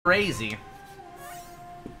crazy.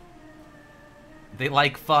 They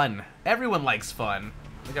like fun. Everyone likes fun.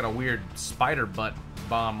 They got a weird spider butt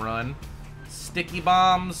bomb run. Sticky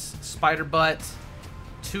bombs, spider butt,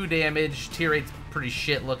 2 damage. Tier rate's pretty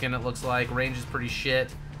shit looking, it looks like. Range is pretty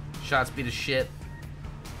shit. Shot speed is shit.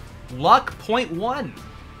 Luck, 0.1.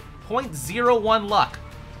 0.01 luck.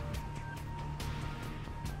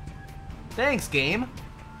 Thanks, game.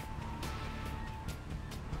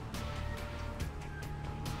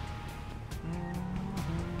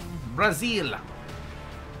 Brazil.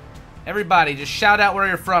 Everybody, just shout out where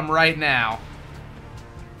you're from right now.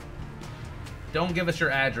 Don't give us your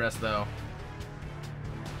address, though.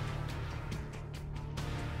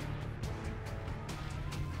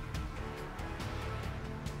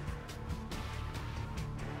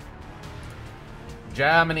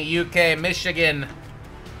 Germany, UK, Michigan,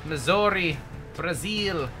 Missouri,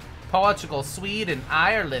 Brazil, Portugal, Sweden,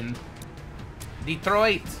 Ireland,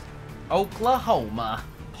 Detroit, Oklahoma,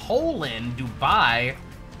 Poland, Dubai.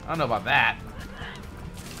 I don't know about that.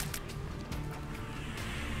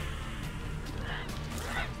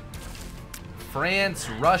 France,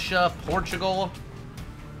 Russia, Portugal,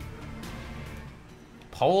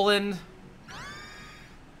 Poland.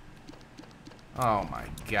 Oh my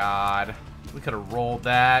god. We could have rolled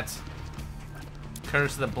that.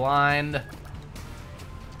 Curse of the Blind.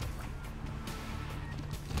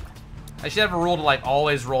 I should have a rule to, like,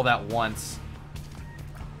 always roll that once.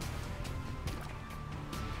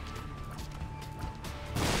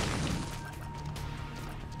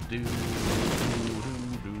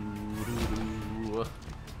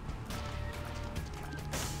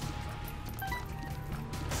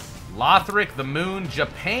 Lothric, the Moon,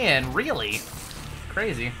 Japan. Really?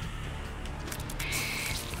 Crazy.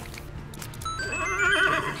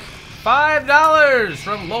 $5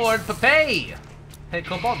 from Lord Pape. Hey,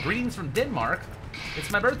 Cobalt, greetings from Denmark. It's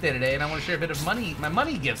my birthday today, and I want to share a bit of money, my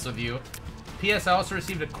money gifts with you. P.S. I also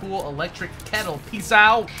received a cool electric kettle. Peace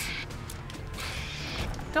out.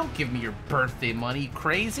 Don't give me your birthday money, you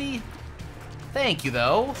crazy. Thank you,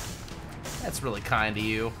 though. That's really kind of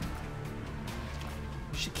you.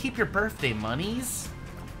 You should keep your birthday monies.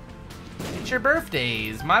 It's your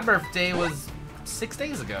birthdays. My birthday was 6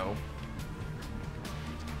 days ago.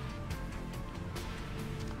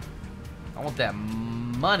 I want that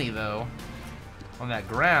money, though, on that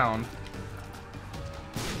ground.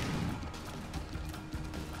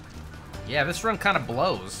 Yeah, this run kind of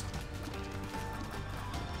blows.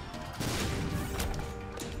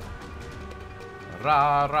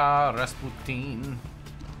 Ra Rasputin,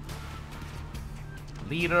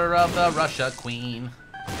 leader of the Russia Queen.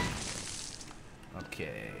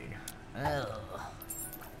 Okay. Oh.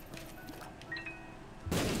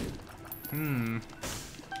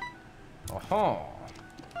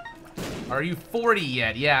 Are you 40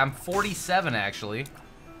 yet? Yeah, I'm 47 actually.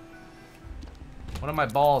 One of my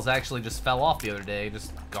balls actually just fell off the other day,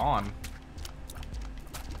 just gone.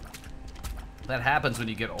 That happens when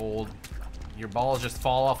you get old. Your balls just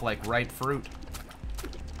fall off like ripe fruit.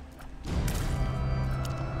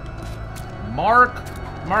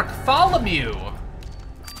 Bartholomew.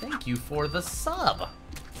 Thank you for the sub.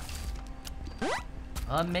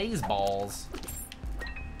 Amazeballs.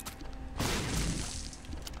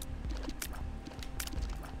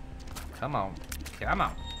 Come on. Come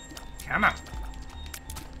on. Come on.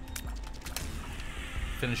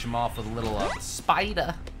 Finish him off with a little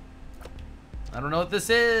spider. I don't know what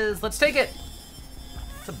this is. Let's take it.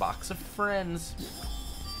 It's a box of friends.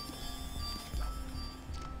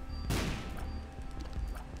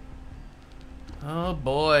 Oh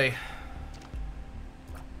boy.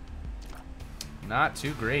 Not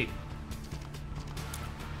too great.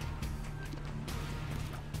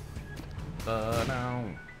 But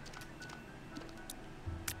no.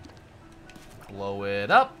 Blow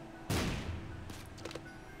it up.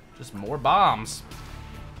 Just more bombs.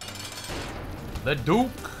 The Duke.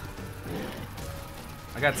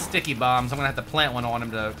 I got sticky bombs. I'm gonna have to plant one on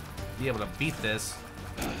him to be able to beat this.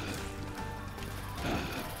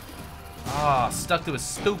 Ah, oh, stuck to a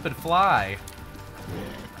stupid fly.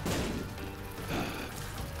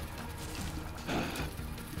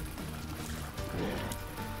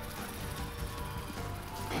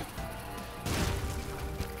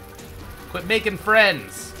 Quit making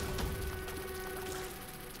friends.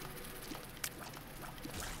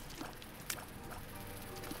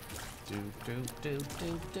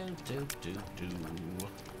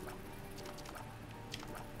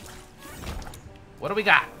 What do we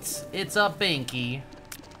got? It's a binky.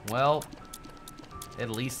 Well, at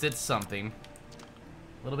least it's something.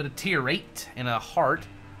 A little bit of tier rate and a heart.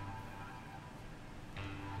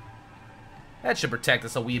 That should protect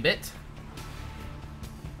us a wee bit.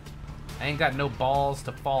 I ain't got no balls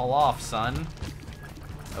to fall off, son.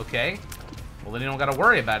 Okay. Well, then you don't gotta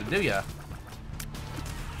worry about it, do ya?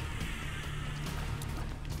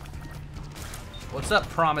 What's up,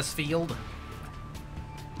 Promise Field?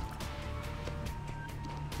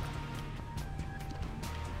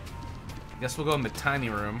 Guess we'll go in the tiny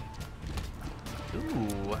room.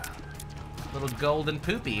 Ooh. Little golden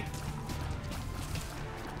poopy.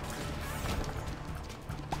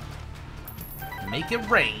 Make it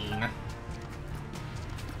rain.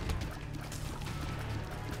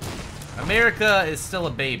 America is still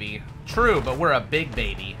a baby. True, but we're a big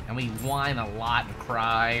baby. And we whine a lot and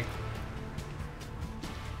cry.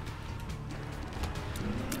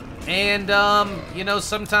 And, you know,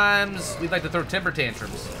 sometimes we like to throw temper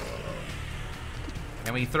tantrums.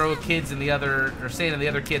 And we throw kids in the other, or sand in the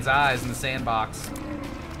other kids' eyes in the sandbox.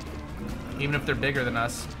 Even if they're bigger than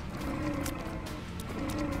us.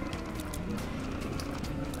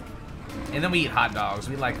 And then we eat hot dogs.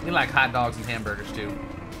 We like hot dogs and hamburgers too.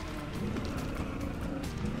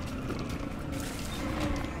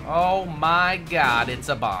 Oh my god, it's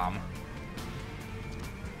a bomb.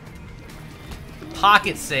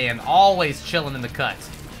 Pocket sand, always chilling in the cut.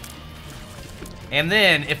 And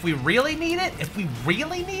then, if we really need it,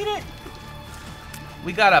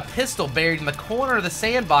 we got a pistol buried in the corner of the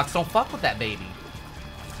sandbox. Don't fuck with that baby.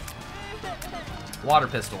 Water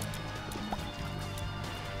pistol.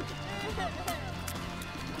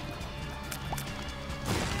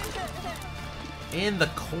 In the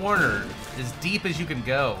corner, as deep as you can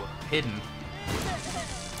go, hidden.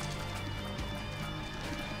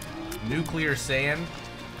 Nuclear sand.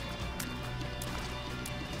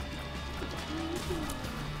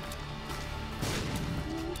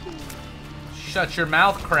 Shut your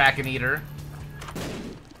mouth, Kraken Eater.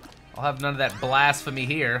 I'll have none of that blasphemy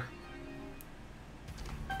here.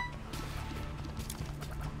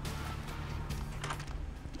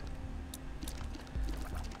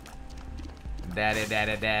 Daddy,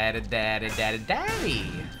 daddy, daddy, daddy, daddy, daddy.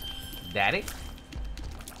 Daddy?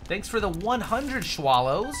 Thanks for the 100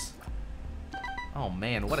 swallows. Oh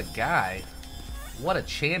man, what a guy. What a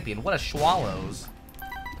champion. What a swallows.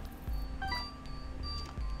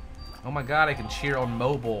 Oh my god, I can cheer on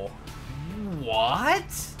mobile.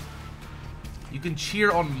 What? You can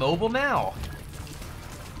cheer on mobile now?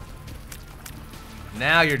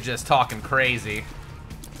 Now you're just talking crazy.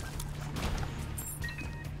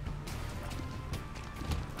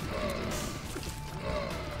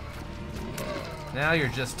 Now you're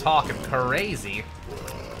just talking crazy.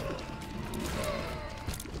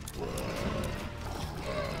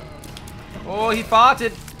 Oh, he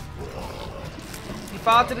farted. He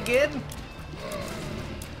farted again.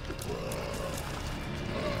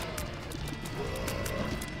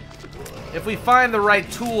 If we find the right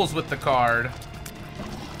tools with the card,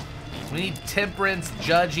 we need Temperance,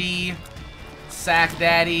 Judgy, Sack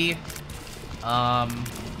Daddy,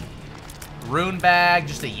 Rune Bag,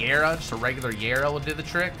 just a Yara, just a regular Yara will do the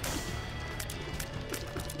trick.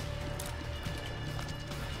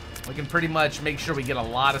 We can pretty much make sure we get a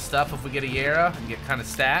lot of stuff if we get a Yara and get kind of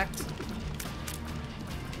stacked.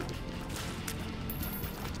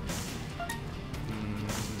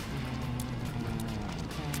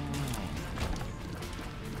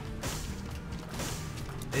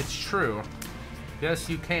 It's true. Yes,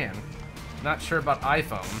 you can. Not sure about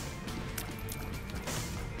iPhone.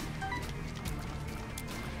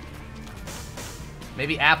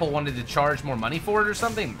 Maybe Apple wanted to charge more money for it or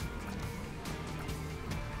something?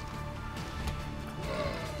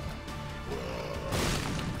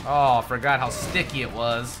 Oh, I forgot how sticky it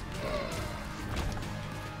was.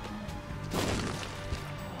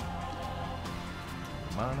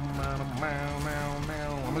 I'm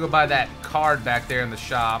gonna go buy that card back there in the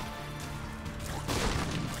shop.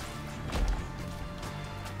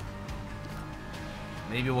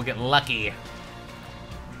 Maybe we'll get lucky.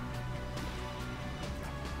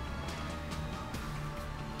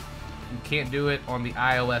 You can't do it on the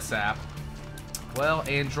iOS app. Well,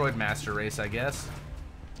 Android Master Race, I guess.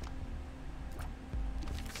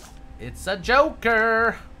 It's a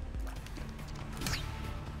Joker!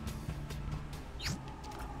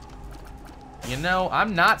 You know,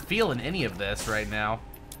 I'm not feeling any of this right now.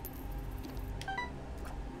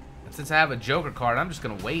 And since I have a Joker card, I'm just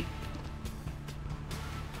gonna wait.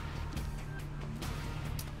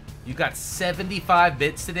 You got 75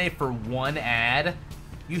 bits today for one ad?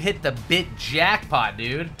 You hit the bit jackpot,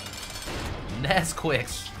 dude.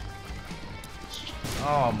 Nesquik.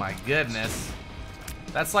 Oh my goodness.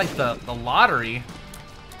 That's like the lottery.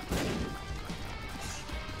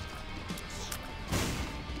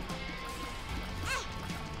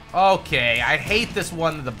 Okay, I hate this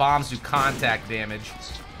one that the bombs do contact damage.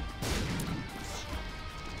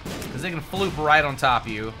 Because they can floop right on top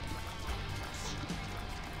of you.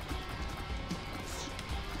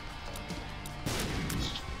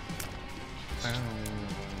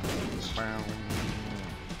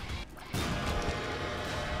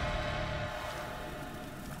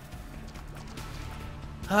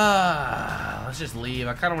 Let's just leave.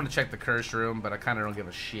 I kind of want to check the curse room, but I kind of don't give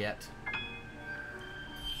a shit.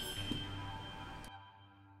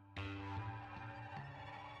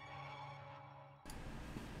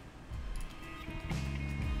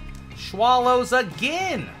 Swallows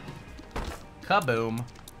again! Kaboom.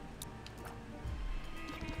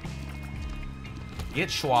 Get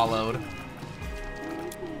swallowed.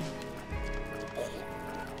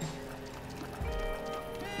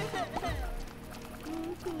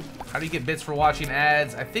 How do you get bits for watching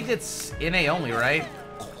ads? I think it's NA only, right?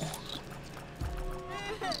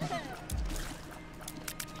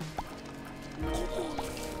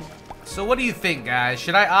 So what do you think, guys?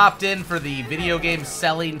 Should I opt in for the video game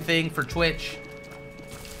selling thing for Twitch?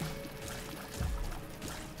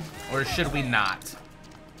 Or should we not?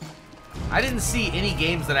 I didn't see any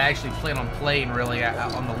games that I actually plan on playing really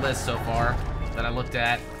on the list so far that I looked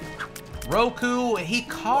at. Roku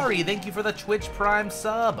Hikari, thank you for the Twitch Prime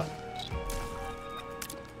sub.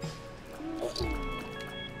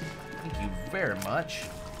 Thank you very much.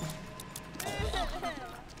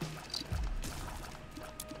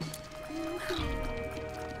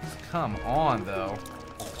 Come on, though.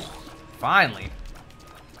 Finally.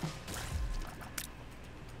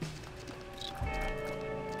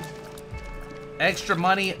 Extra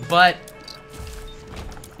money, but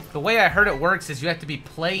the way I heard it works is you have to be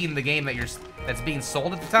playing the game that's being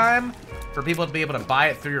sold at the time for people to be able to buy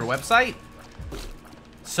it through your website.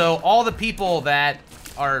 So all the people that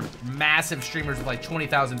are massive streamers with like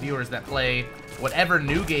 20,000 viewers that play whatever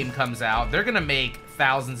new game comes out, they're gonna make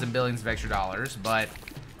thousands and billions of extra dollars. But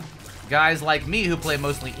guys like me who play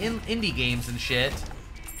mostly indie games and shit,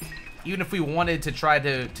 even if we wanted to try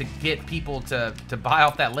to get people to buy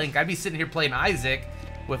off that link, I'd be sitting here playing Isaac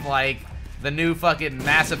with like the new fucking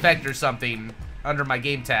Mass Effect or something under my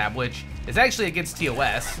game tab, which is actually against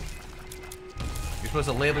TOS. You're supposed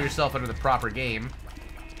to label yourself under the proper game.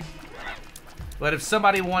 But if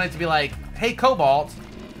somebody wanted to be like, hey Cobalt,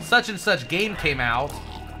 such and such game came out,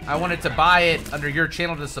 I wanted to buy it under your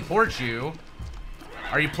channel to support you,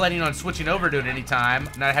 are you planning on switching over to it anytime?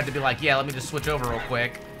 And I'd have to be like, yeah, let me just switch over real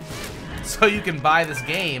quick so you can buy this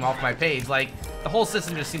game off my page. Like, the whole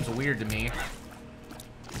system just seems weird to me.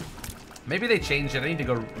 Maybe they changed it. I need to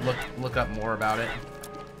go look up more about it.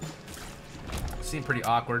 It seemed pretty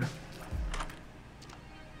awkward.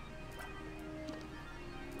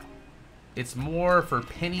 It's more for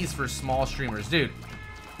pennies for small streamers. Dude,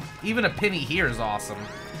 even a penny here is awesome.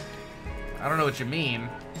 I don't know what you mean.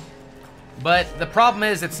 But the problem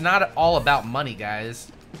is, it's not all about money, guys.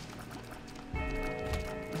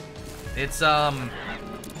 It's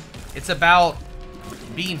about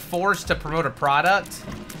being forced to promote a product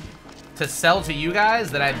to sell to you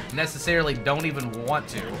guys that I necessarily don't even want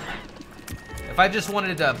to. If I just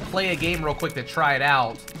wanted to play a game real quick to try it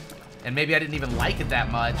out, and maybe I didn't even like it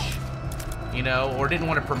that much, you know, or didn't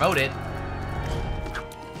want to promote it,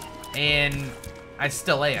 and I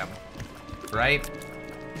still am, right?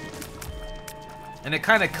 And it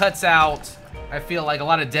kind of cuts out, I feel like, a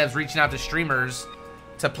lot of devs reaching out to streamers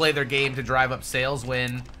to play their game to drive up sales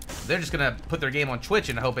when they're just gonna put their game on Twitch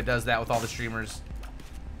and hope it does that with all the streamers.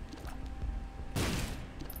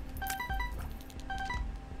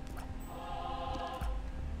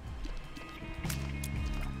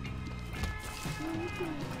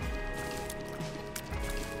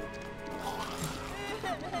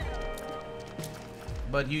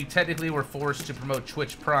 But you technically were forced to promote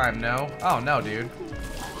Twitch Prime, no? Oh, no, dude.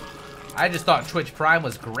 I just thought Twitch Prime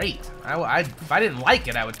was great. If I didn't like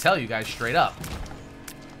it, I would tell you guys straight up.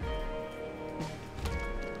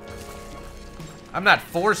 I'm not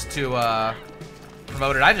forced to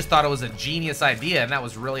promote it. I just thought it was a genius idea, and that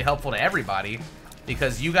was really helpful to everybody.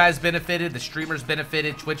 Because you guys benefited, the streamers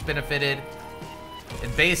benefited, Twitch benefited.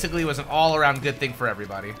 It basically was an all-around good thing for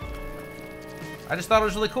everybody. I just thought it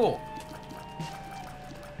was really cool.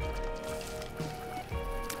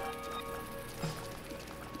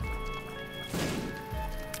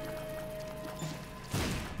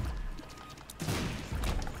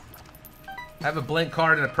 I have a blank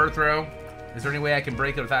card and a Perthrow. Is there any way I can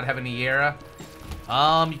break it without having a Yera?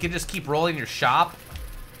 You can just keep rolling your shop.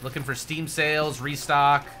 Looking for Steam sales,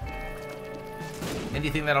 restock.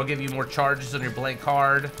 Anything that'll give you more charges on your blank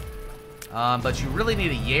card. But you really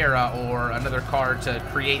need a Yera or another card to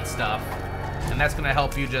create stuff. And that's going to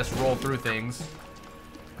help you just roll through things.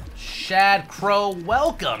 Shad Crow,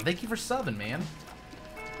 welcome. Thank you for subbing, man.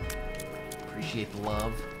 Appreciate the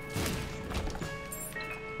love.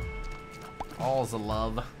 All's a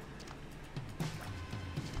love.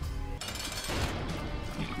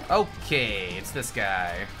 Okay, it's this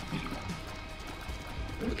guy.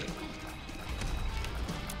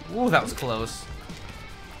 Ooh, that was close.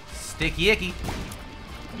 Sticky icky.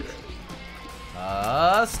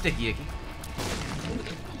 Sticky icky.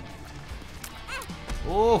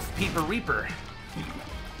 Oof, Peeper Reaper.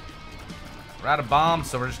 We're out of bombs,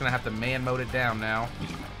 so we're just gonna have to man mode it down now.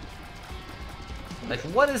 Like,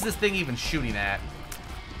 what is this thing even shooting at?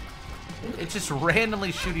 It's just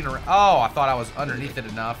randomly shooting around. Oh, I thought I was underneath it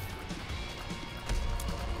enough.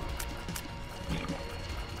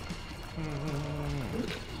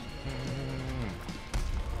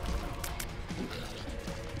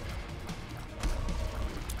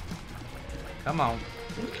 Come on.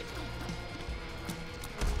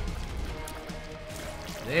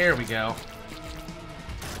 There we go.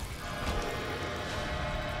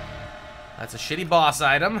 That's a shitty boss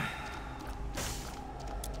item.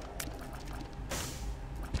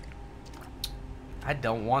 I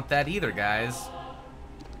don't want that either, guys.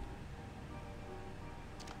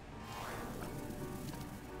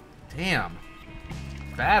 Damn.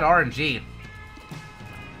 Bad RNG.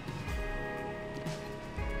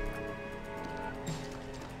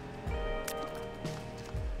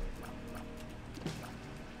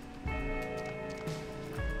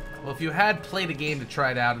 Well, if you had played a game to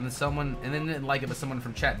try it out and then didn't like it, but someone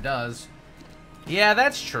from chat does, yeah,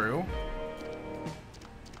 that's true.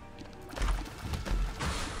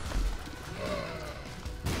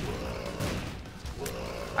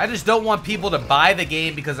 I just don't want people to buy the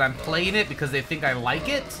game because I'm playing it because they think I like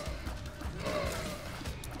it,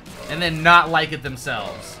 and then not like it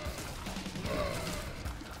themselves.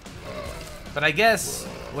 But I guess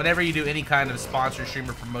whenever you do any kind of sponsor, stream,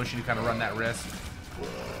 or promotion, you kind of run that risk.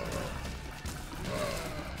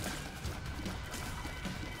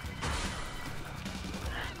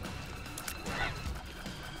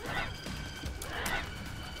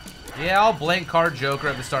 Yeah, I'll blank card Joker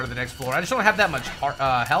at the start of the next floor. I just don't have that much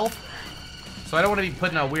health, so I don't want to be put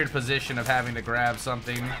in a weird position of having to grab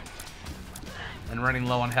something and running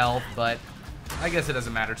low on health, but I guess it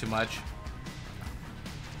doesn't matter too much.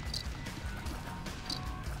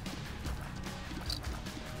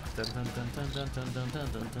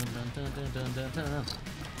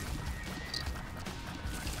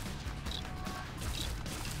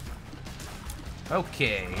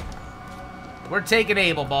 Okay. We're taking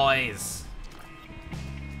Abel, boys.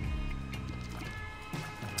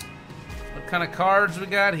 What kind of cards we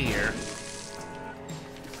got here?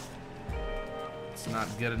 It's not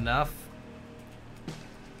good enough.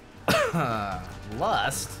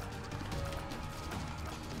 Lust.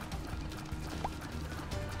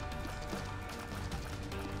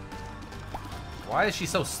 Why is she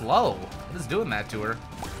so slow? What is doing that to her?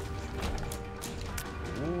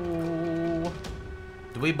 Ooh.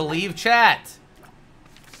 Do we believe chat?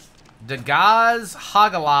 Dagaz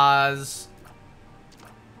Hagalaz.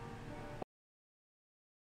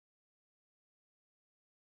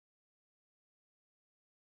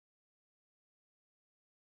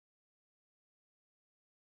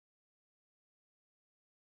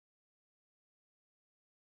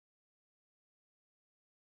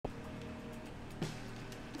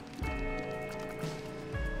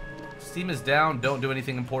 Steam is down. Don't do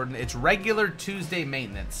anything important. It's regular Tuesday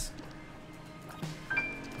maintenance.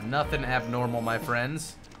 Nothing abnormal, my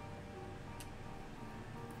friends.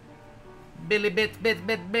 Billy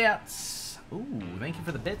bits. Ooh, thank you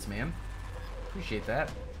for the bits, man. Appreciate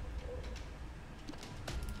that.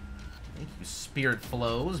 Thank you, Spirit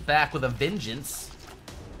Flows. Back with a vengeance.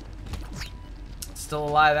 Still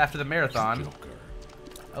alive after the marathon.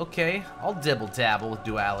 Okay, I'll dibble-dabble with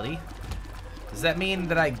duality. Does that mean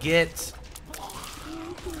that I get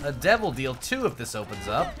a devil deal too if this opens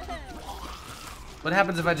up? What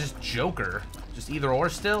happens if I just Joker? Just either or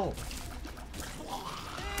still?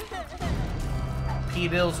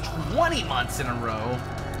 P-Dills 20 months in a row.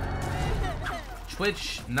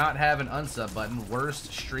 Twitch not have an unsub button.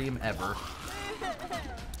 Worst stream ever.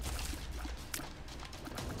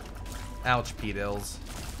 Ouch, P-Dills.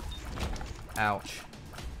 Ouch.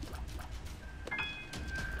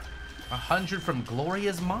 100 from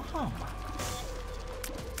Gloria's mom.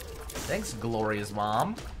 Thanks, Gloria's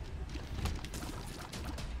mom.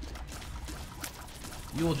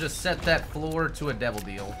 You will just set that floor to a devil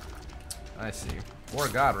deal. I see. Or a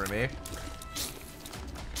god rim, eh?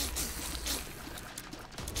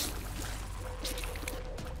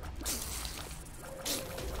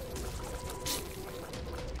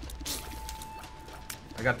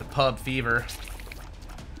 I got the pub fever.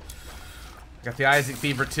 I got the Isaac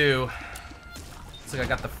fever too. Looks like I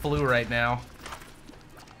got the flu right now.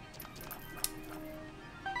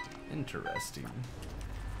 Interesting.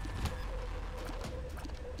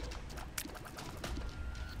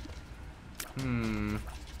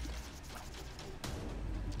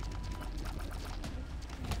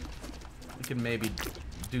 We can maybe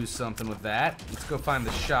do something with that. Let's go find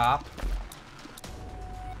the shop.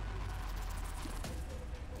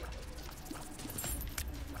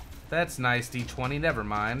 That's nice, D20. Never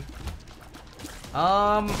mind.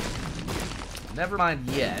 Never mind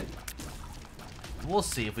yet. We'll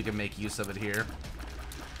see if we can make use of it here.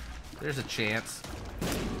 There's a chance.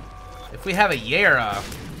 If we have a Yara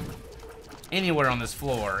anywhere on this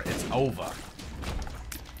floor, it's over.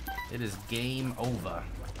 It is game over.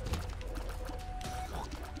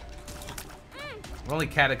 We're only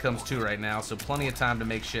Catacombs 2 right now, so plenty of time to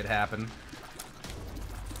make shit happen.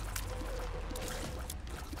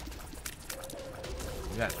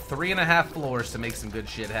 We got 3.5 floors to make some good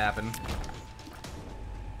shit happen.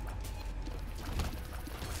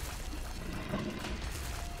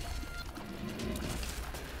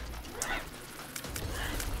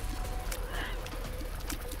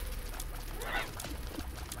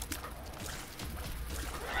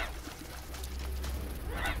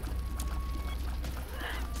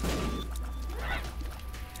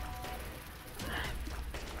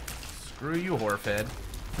 Screw you, Horfed.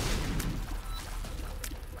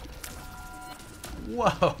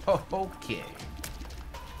 Whoa, okay.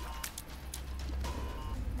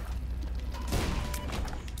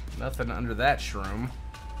 Nothing under that shroom.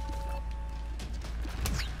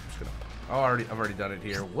 Oh, I've already done it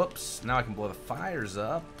here. Whoops. Now I can blow the fires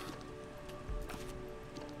up.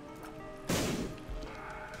 I'll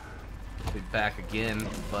be back again,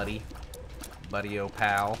 buddy. Buddy-o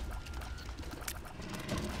pal.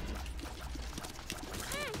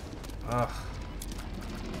 Ugh.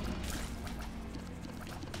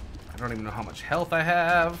 I don't even know how much health I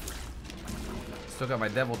have. Still got my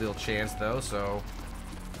Devil Deal chance though, so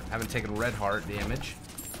I haven't taken red heart damage.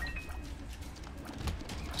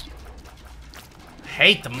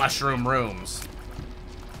 Hate the mushroom rooms.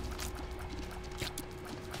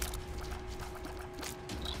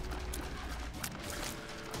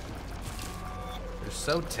 They're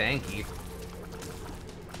so tanky.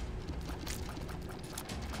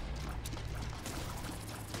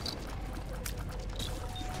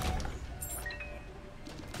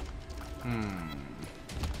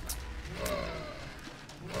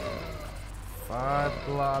 Five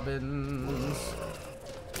globins.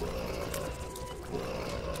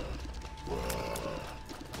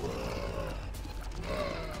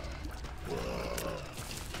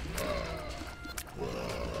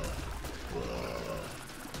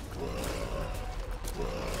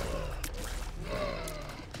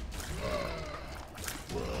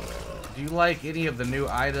 Do you like any of the new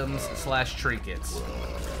items / trinkets?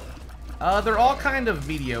 They're all kind of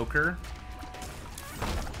mediocre.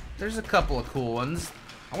 There's a couple of cool ones.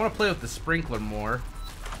 I want to play with the sprinkler more.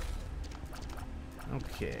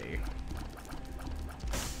 Okay.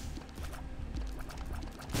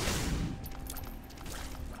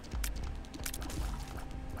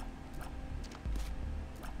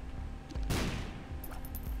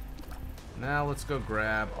 Now let's go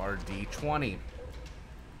grab our D20.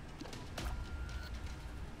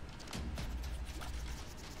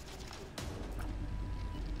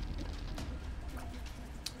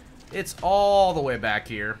 It's all the way back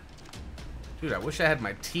here. Dude, I wish I had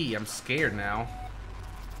my tea. I'm scared now.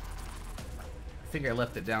 I think I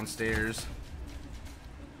left it downstairs.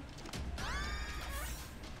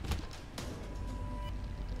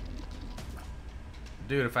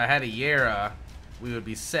 Dude, if I had a Yara, we would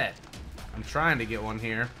be set. I'm trying to get one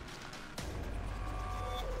here.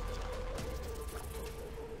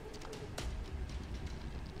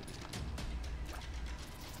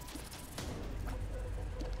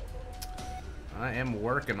 I am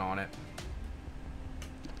working on it.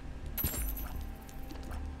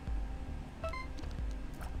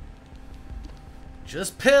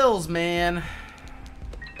 Just pills, man.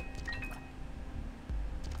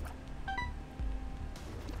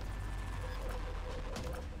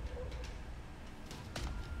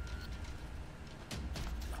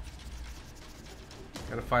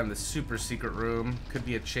 Gotta find the super secret room. Could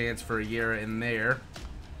be a chance for a Yara in there.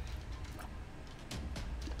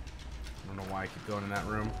 I keep going in that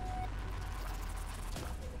room.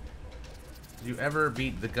 Did you ever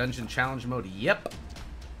beat the Gungeon challenge mode? Yep.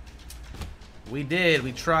 We did.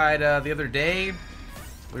 We tried the other day.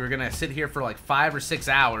 We were gonna sit here for like 5 or 6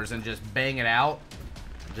 hours and just bang it out.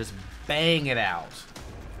 Just bang it out.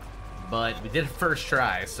 but we did it first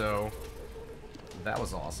try, so that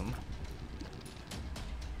was awesome.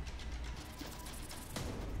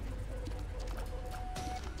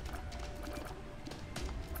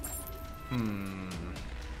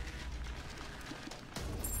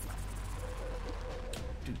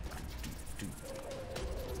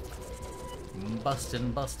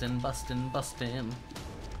 Bustin', bustin', bustin', bustin'.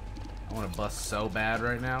 I want to bust so bad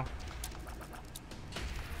right now.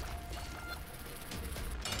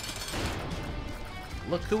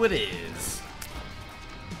 Look who it is.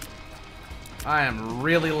 I am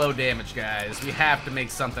really low damage, guys. We have to make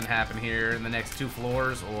something happen here in the next 2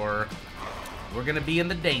 floors, or we're gonna be in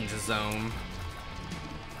the danger zone.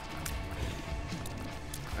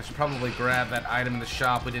 I should probably grab that item in the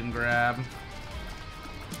shop we didn't grab.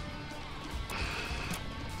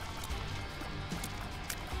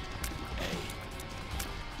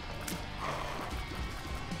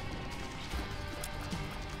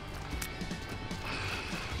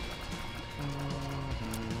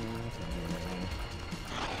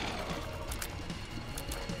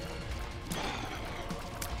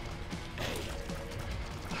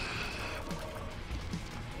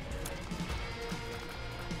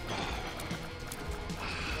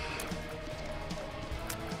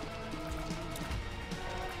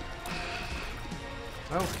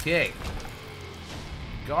 Okay.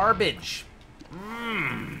 Garbage.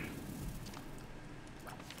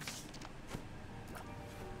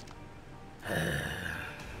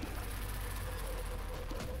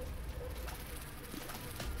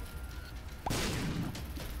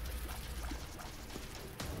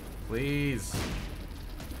 Please.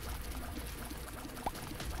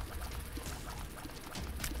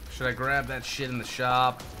 Should I grab that shit in the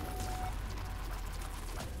shop?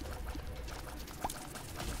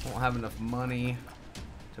 Won't have enough money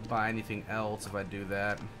to buy anything else if I do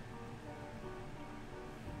that.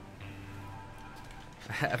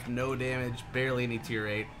 I have no damage, barely any tier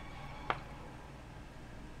 8.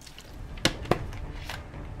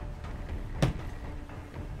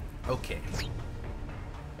 Okay.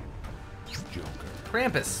 Joker.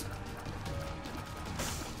 Krampus.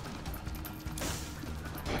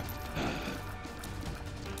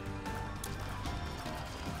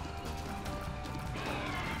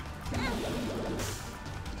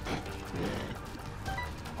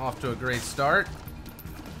 Off to a great start.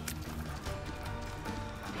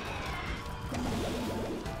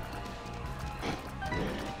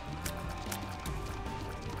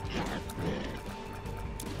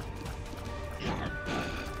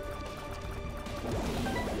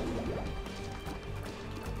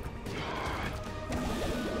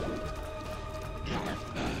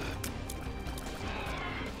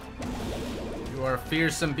 You are a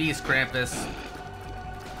fearsome beast, Krampus.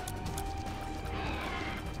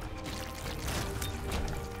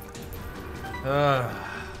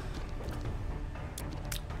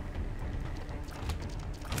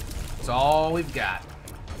 That's all we've got.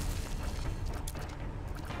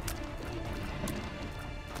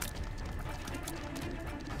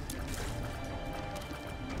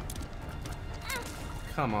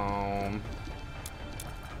 Come on.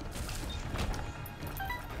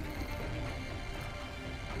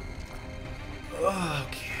 Okay.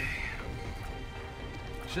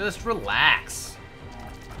 Just relax.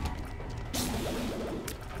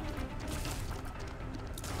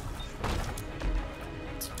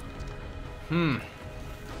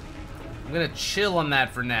 I'm gonna chill on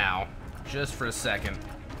that for now, just for a second.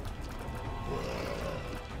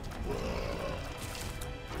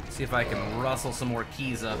 See if I can rustle some more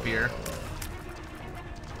keys up here.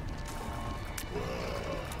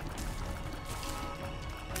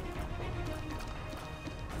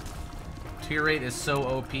 Tier 8 is so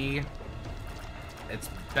OP. It's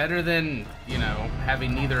better than, you know,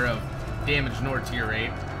 having neither of damage nor tier 8.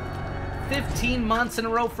 15 months in a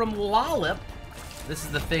row from Lollip. This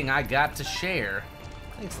is the thing I got to share.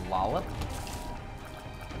 Thanks, Lollip.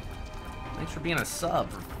 Thanks for being a sub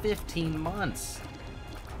for 15 months.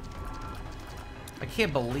 I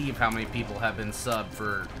can't believe how many people have been subbed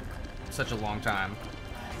for such a long time.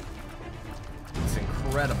 It's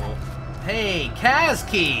incredible. Hey, Kaz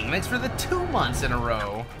King! Thanks for the 2 months in a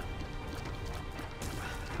row.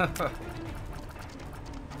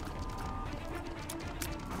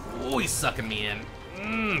 Oh, he's sucking me in.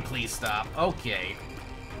 Please stop. Okay.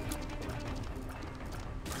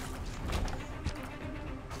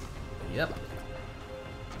 Yep.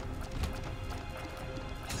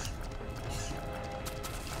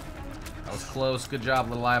 That was close. Good job,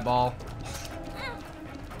 little eyeball.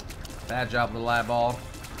 Bad job, little eyeball.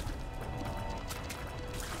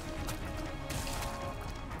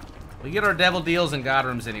 We get our devil deals and god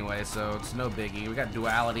rooms anyway, so it's no biggie. We got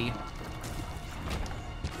duality.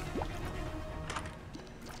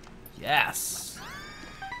 Yes.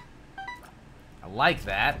 I like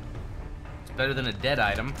that. It's better than a dead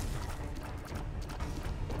item.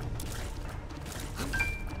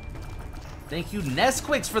 Thank you,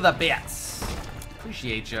 Nesquicks, for the bits.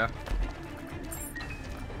 Appreciate ya.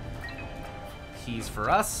 Keys for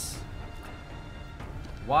us.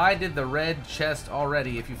 Why did the red chest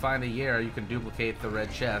already? If you find a Yera, you can duplicate the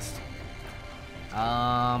red chest.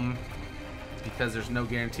 Because there's no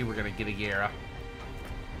guarantee we're gonna get a Yera.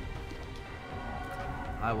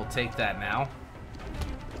 I will take that now.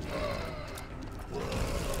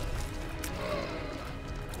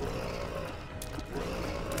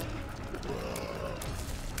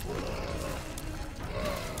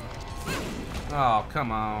 Oh,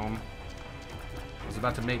 come on. I was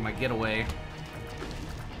about to make my getaway.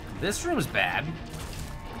 This room is bad.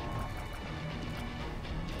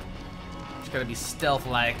 Just gotta be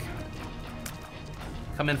stealth-like.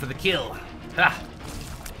 Come in for the kill. Ha!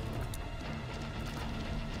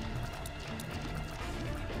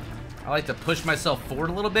 I like to push myself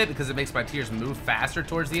forward a little bit because it makes my tears move faster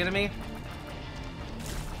towards the enemy.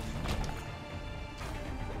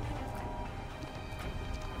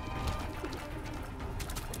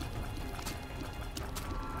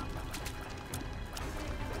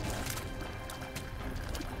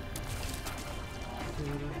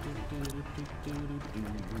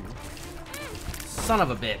 Son of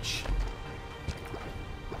a bitch.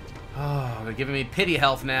 Oh, they're giving me pity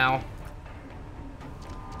health now.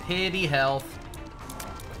 Pity health.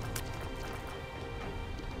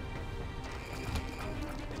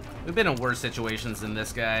 We've been in worse situations than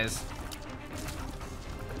this, guys.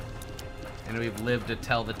 And we've lived to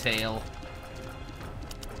tell the tale.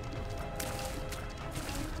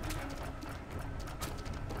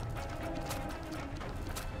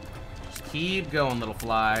 Just keep going, little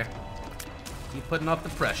fly. Keep putting up the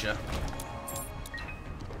pressure.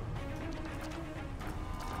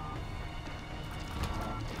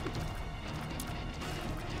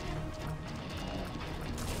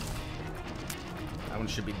 That one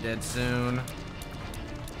should be dead soon.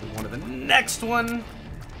 Move on to the next one.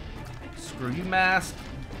 Screw you, mask.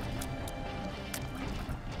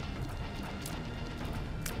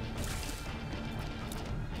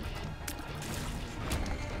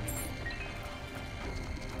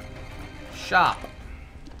 Shop.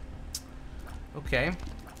 Okay.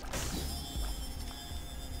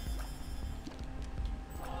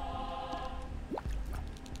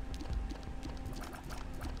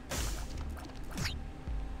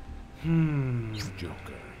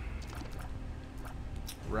 Joker.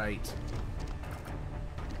 Right.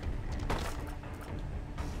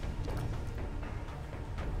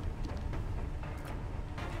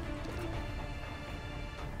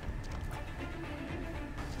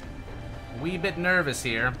 Wee bit nervous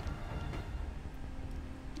here.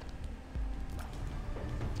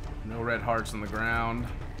 No red hearts on the ground.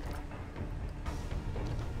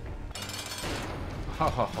 Ho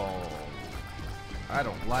ho ho. I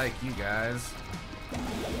don't like you guys.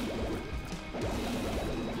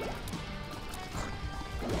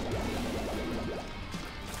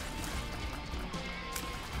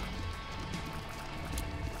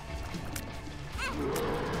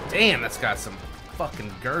 Damn, that's got some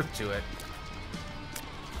fucking girth to it.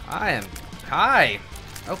 I am... Hi!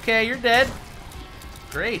 Okay, you're dead.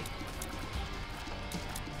 Great.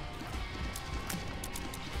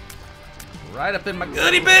 Right up in my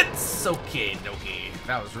goody bits! Okay, dokie.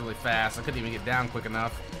 That was really fast. I couldn't even get down quick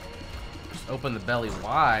enough. Just open the belly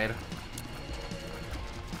wide.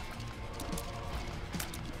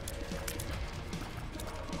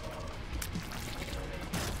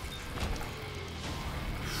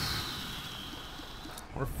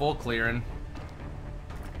 We're full clearing.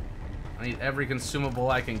 I need every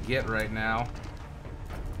consumable I can get right now.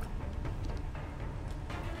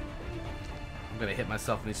 I'm gonna hit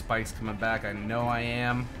myself in these spikes coming back. I know I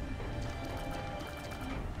am.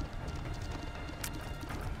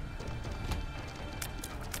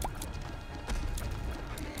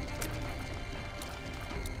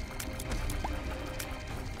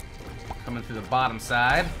 Coming through the bottom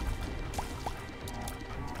side.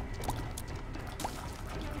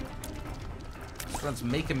 This run's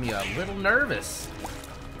making me a little nervous.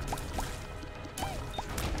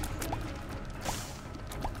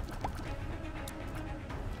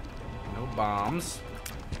 No bombs.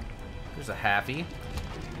 There's a halfie.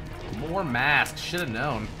 More masks. Should have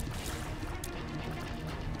known.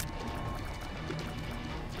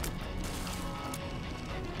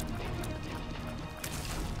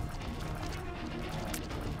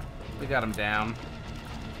 We got him down.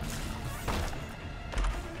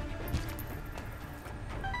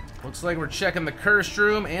 Looks like we're checking the cursed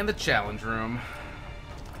room and the challenge room.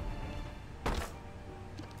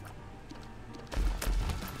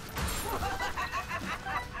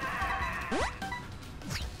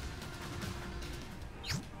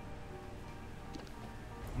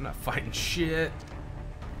 I'm not fighting shit.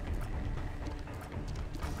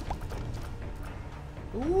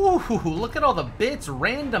 Ooh, look at all the bits.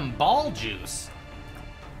 Random ball juice.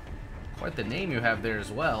 Quite the name you have there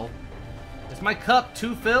as well. Is my cup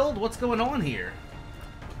too filled? What's going on here?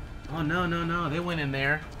 Oh, no, no, no. They went in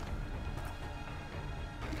there.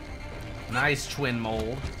 Nice twin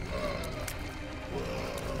mold.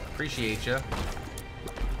 Appreciate ya.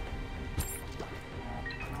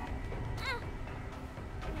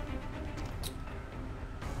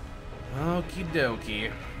 Okie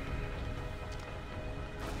dokie.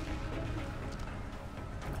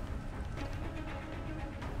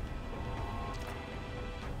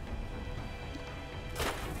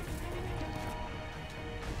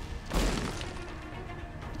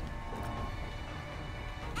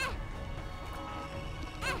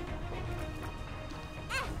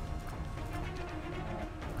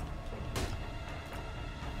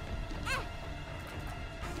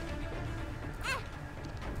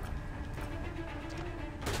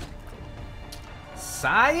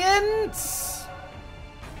 Science!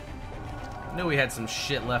 Knew we had some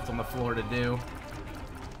shit left on the floor to do.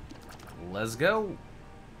 Let's go.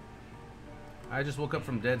 I just woke up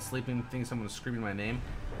from dead sleeping, thinking someone was screaming my name.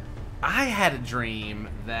 I had a dream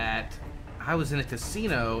that I was in a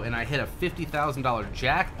casino and I hit a $50,000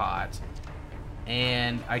 jackpot,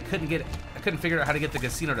 and I couldn't figure out how to get the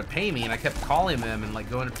casino to pay me, and I kept calling them and like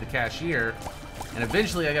going up to the cashier, and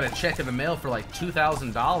eventually I got a check in the mail for like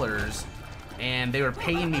 $2,000. And they were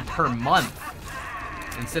paying me per month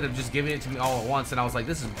instead of just giving it to me all at once. And I was like,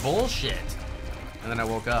 this is bullshit. And then I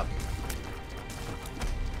woke up.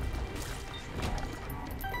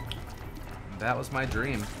 That was my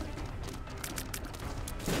dream.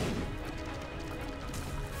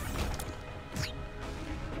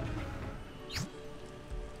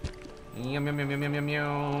 Yum, yum, yum, yum, yum, yum,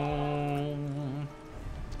 yum.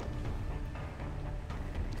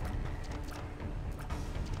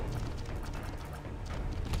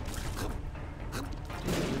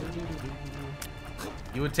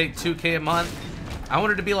 You would take $2K a month? I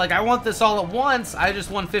wanted to be like, I want this all at once. I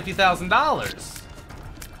just won $50,000.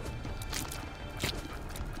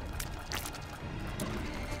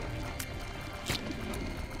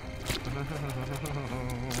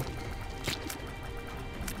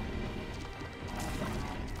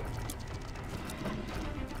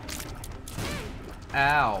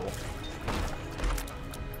 Ow.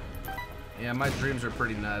 Yeah, my dreams are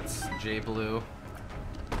pretty nuts, J Blue.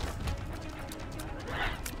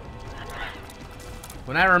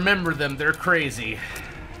 When I remember them, they're crazy.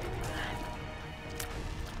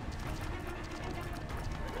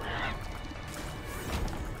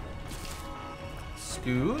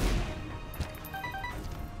 Scoot.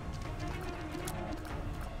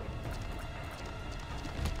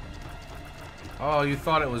 Oh, you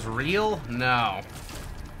thought it was real? No.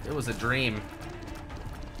 It was a dream.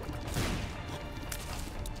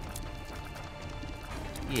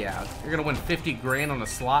 Yeah, you're gonna win 50 grand on a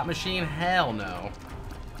slot machine? Hell no.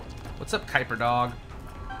 What's up, Kuiper Dog?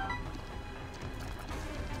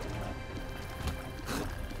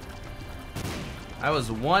 I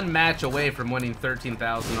was one match away from winning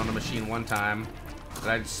 13,000 on a machine one time. But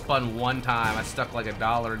I spun one time. I stuck like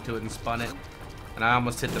 $1 into it and spun it. And I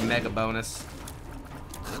almost hit the mega bonus.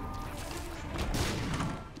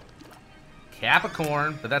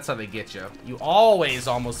 Capricorn, but that's how they get you. You always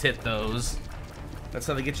almost hit those. That's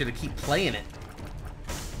how they get you to keep playing it.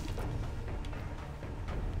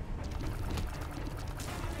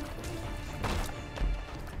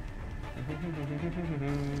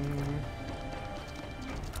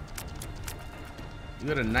 You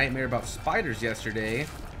had a nightmare about spiders yesterday.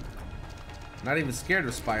 Not even scared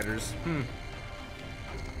of spiders.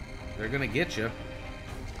 They're gonna get you.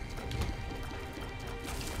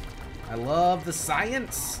 I love the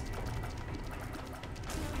science.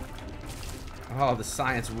 Oh, the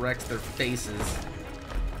science wrecks their faces.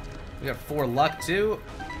 We got 4 luck too.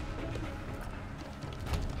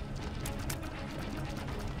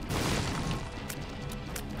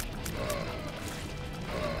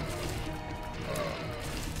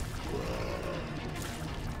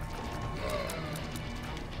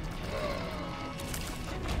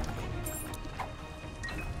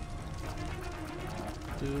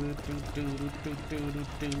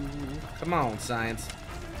 Come on, science.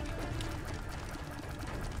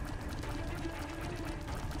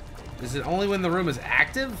 Is it only when the room is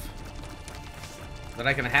active that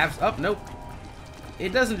I can have... Oh, nope.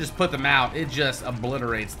 It doesn't just put them out. It just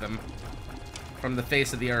obliterates them from the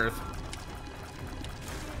face of the earth.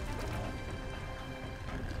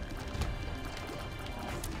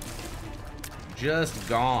 Just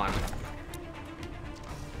gone.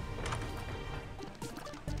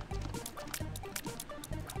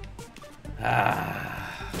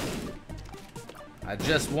 Ah. I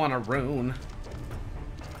just want a rune.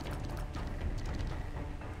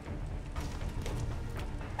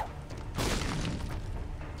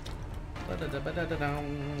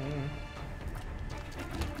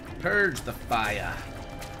 Purge the fire.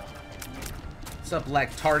 What's up,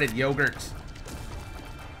 lactarted yogurt?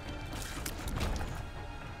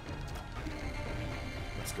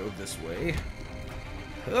 Let's go this way.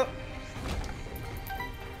 Oh.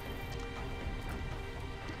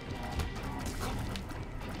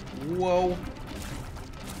 Whoa.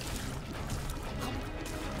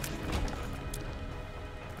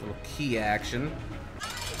 Little key action.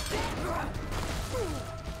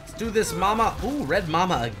 Let's do this, mama. Ooh, red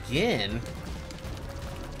mama again.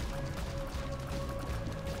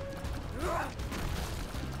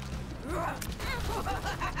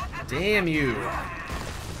 Damn you.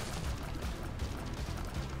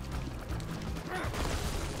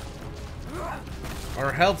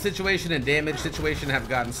 Our health situation and damage situation have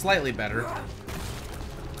gotten slightly better.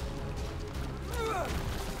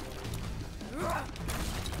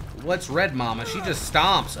 What's red mama? She just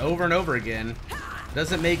stomps over and over again.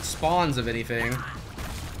 Doesn't make spawns of anything.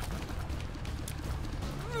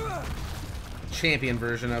 Champion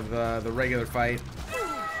version of the regular fight.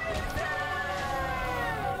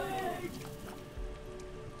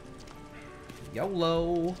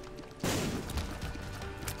 YOLO.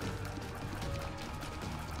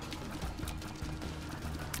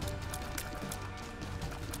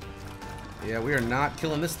 Yeah, we are not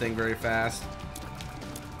killing this thing very fast.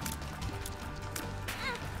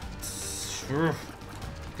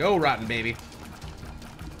 Go, rotten baby.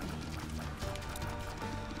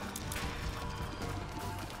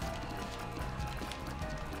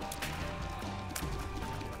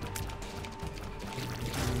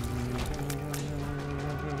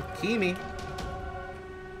 Kimi.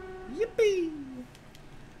 Yippee.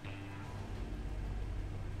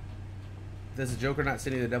 Does the Joker not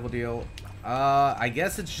send you the devil deal? I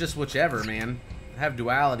guess it's just whichever, man. I have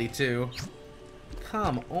duality too.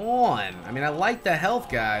 Come on. I mean, I like the health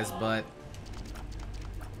guys, but...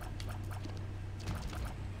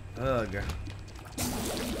 Ugh.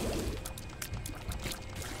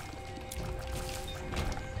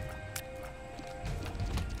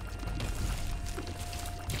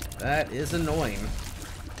 That is annoying.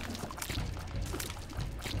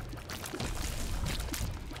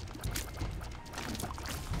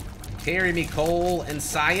 Carry me, Cole, and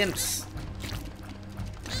science.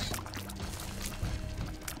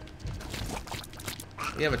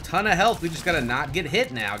 We have a ton of health. We just gotta not get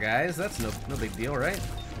hit now, guys. That's no big deal, right?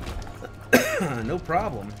 No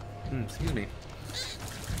problem. Excuse me.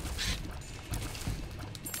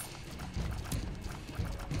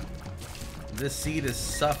 This seed is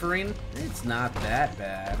suffering. It's not that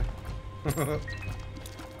bad.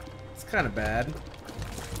 It's kind of bad.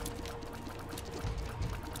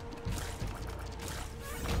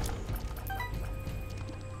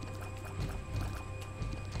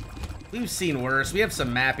 We've seen worse. We have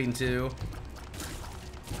some mapping too.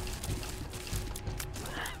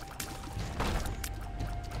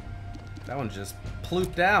 That one just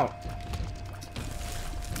plooped out.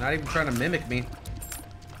 Not even trying to mimic me.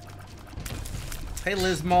 Hey,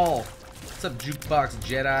 Liz Maul. What's up, Jukebox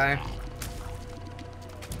Jedi?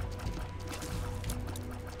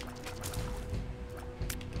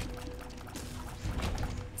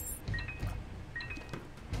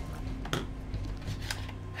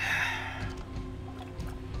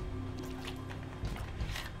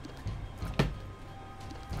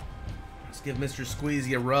 Let's give Mr.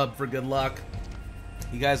 Squeezy a rub for good luck.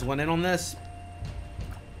 You guys want in on this?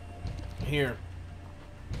 Here.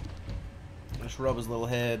 Just rub his little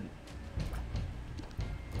head.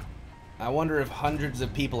 I wonder if hundreds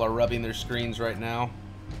of people are rubbing their screens right now.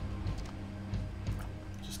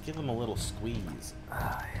 Just give him a little squeeze.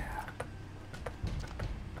 Ah, yeah.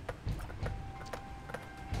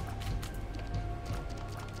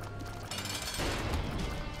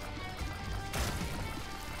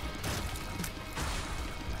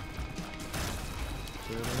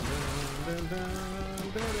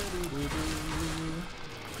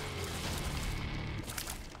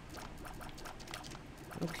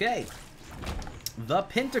 Okay. The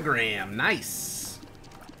pentagram. Nice.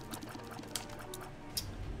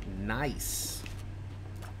 Nice.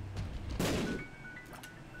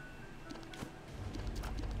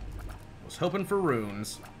 Was hoping for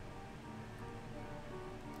runes.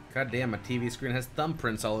 God damn, my TV screen has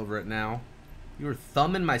thumbprints all over it now. You were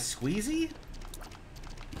thumbing my squeezy?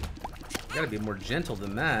 You gotta be more gentle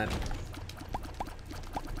than that.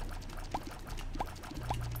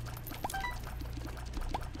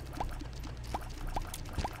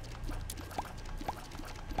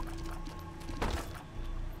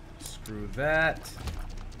 Screw that.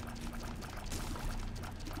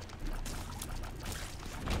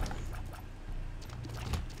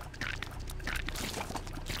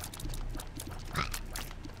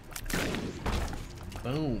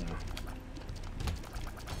 Boom.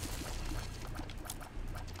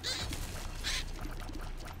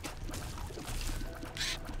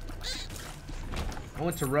 I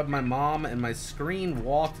went to rub my mom and my screen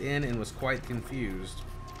walked in and was quite confused.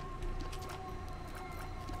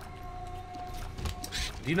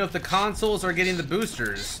 Do you know if the consoles are getting the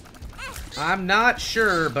boosters? I'm not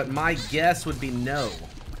sure, but my guess would be no.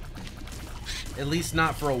 At least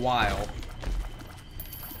not for a while.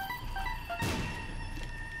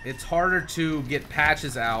 It's harder to get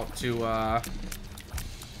patches out to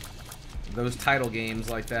those title games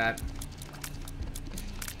like that.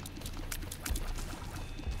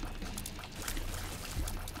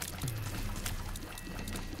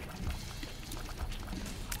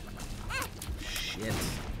 Shit.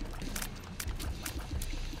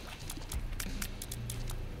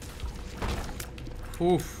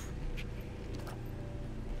 Oof.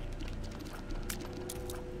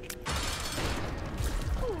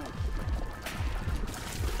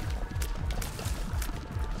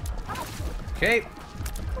 Okay.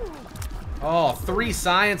 Oh, 3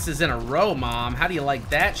 sciences in a row, Mom. How do you like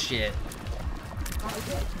that shit?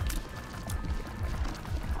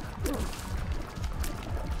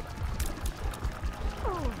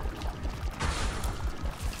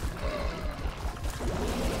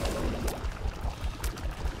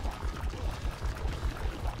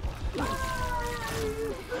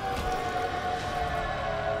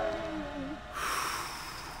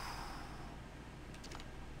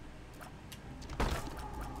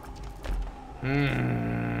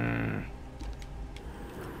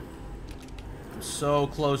 So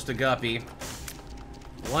close to Guppy.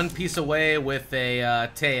 One piece away with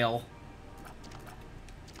a tail.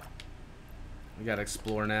 We gotta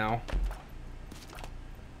explore now.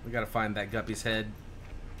 We gotta find that Guppy's head.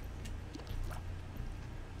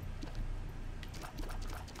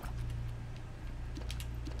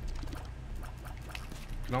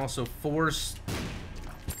 Can also force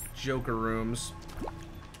Joker rooms.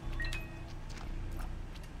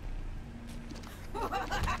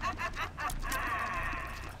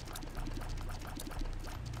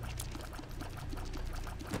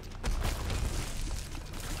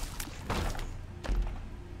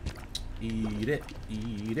 Eat it,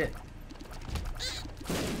 eat it.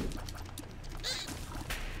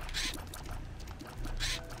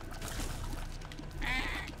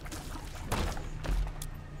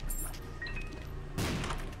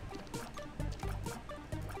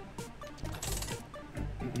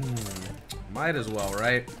 Might as well,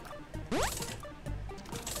 right?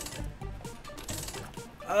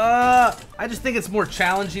 I just think it's more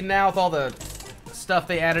challenging now with all the stuff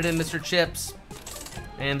they added in Mr. Chips.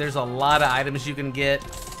 And there's a lot of items you can get.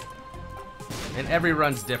 And every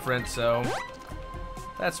run's different, so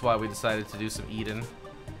that's why we decided to do some eating.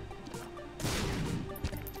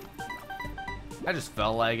 I just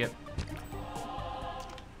felt like it.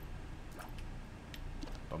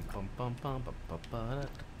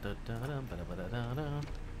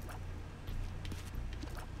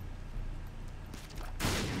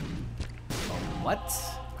 What?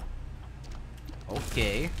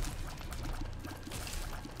 Okay.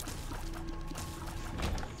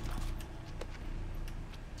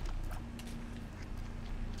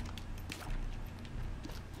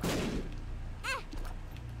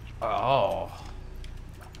 Oh.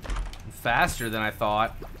 Faster than I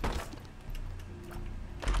thought.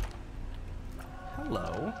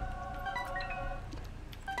 Hello.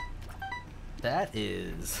 That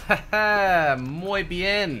is... Haha, muy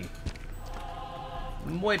bien.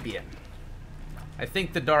 Muy bien. I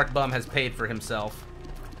think the Dark Bum has paid for himself.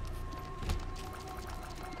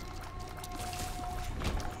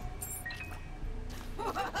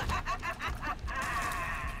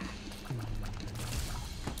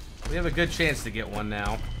 We have a good chance to get one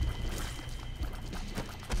now.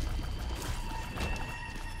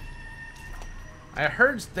 I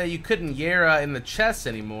heard that you couldn't Yera in the chests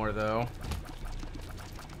anymore, though.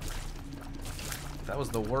 That was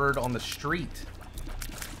the word on the street.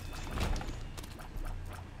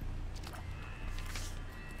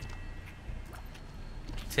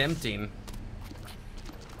 Tempting.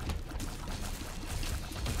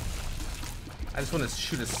 I just want to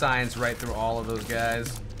shoot a science right through all of those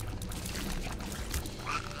guys.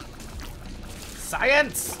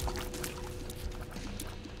 Science!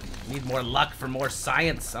 Need more luck for more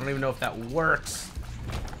science. I don't even know if that works.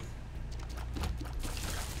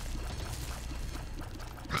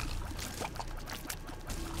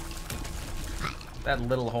 That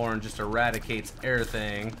little horn just eradicates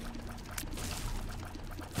everything.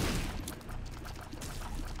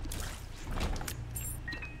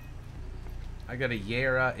 I got a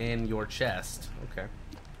Yara in your chest. Okay.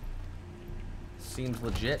 Seems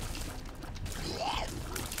legit.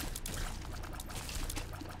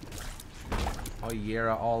 Oh,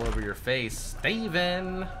 Yara all over your face.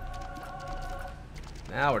 Steven!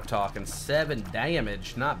 Now we're talking 7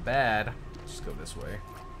 damage. Not bad. Just go this way.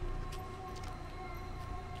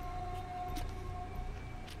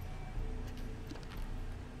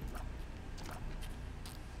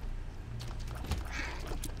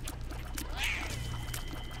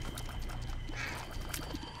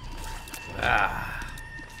 Ah.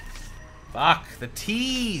 Fuck, the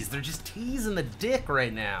tease. They're just teasing the dick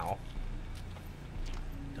right now.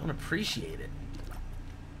 Don't appreciate it.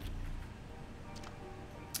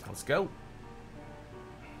 Let's go.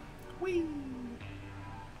 Whee!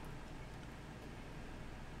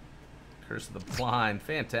 Curse of the Blind.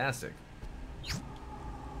 Fantastic.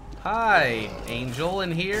 Hi, Angel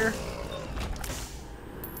in here.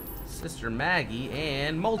 Sister Maggie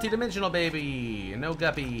and multi-dimensional baby. No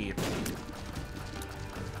guppy.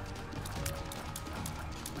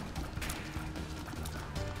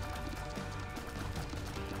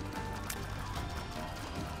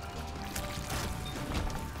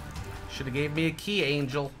 Should have gave me a key,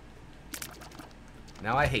 Angel.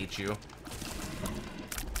 Now I hate you.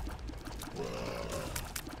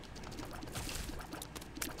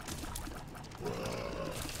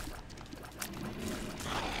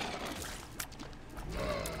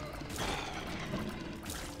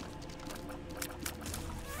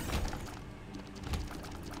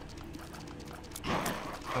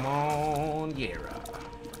 Come on, Yara.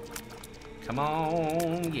 Come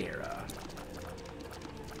on, Yara.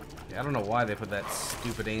 Yeah, I don't know why they put that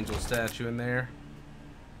stupid angel statue in there.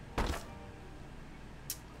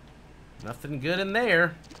 Nothing good in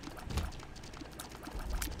there.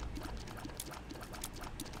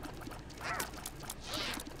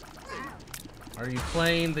 Are you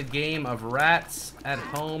playing the game of rats at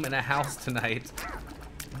home in a house tonight?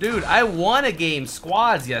 Dude, I won a game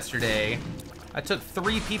squads yesterday. I took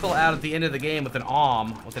 3 people out at the end of the game with an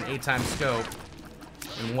AUM, with an 8x scope,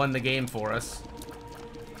 and won the game for us.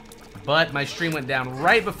 But my stream went down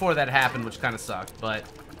right before that happened, which kind of sucked, but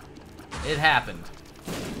it happened.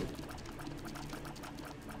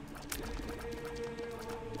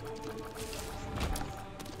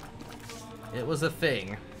 It was a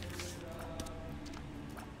thing.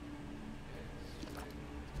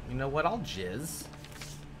 You know what? I'll jizz.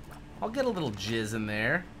 I'll get a little jizz in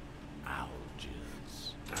there. Ow,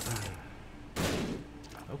 jizz.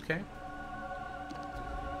 Okay.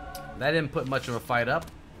 That didn't put much of a fight up.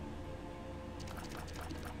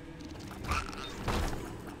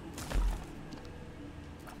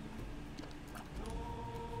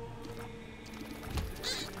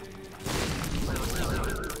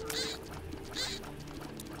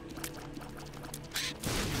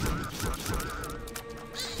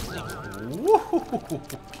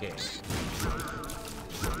 Okay.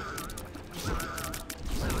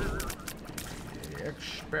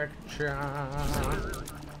 Expectation.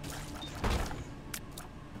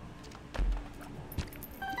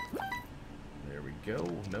 There we go.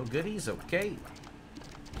 No goodies. Okay.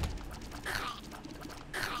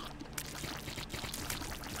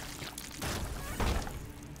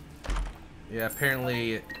 Yeah,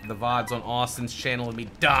 apparently the VODs on Austin's channel would be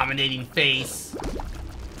dominating face.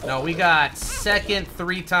 No, we got second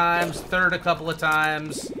 3 times, third a couple of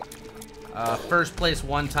times, first place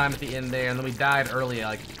 1 time at the end there, and then we died early,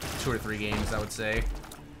 like 2 or 3 games, I would say,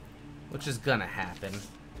 which is gonna happen.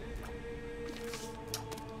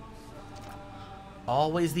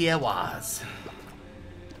 Always the Awas.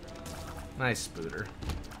 Nice spooter.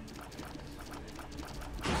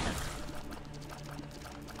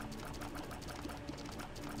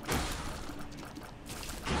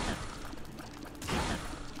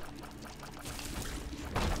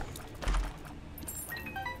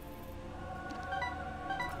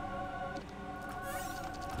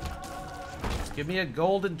 Give me a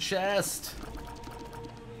golden chest.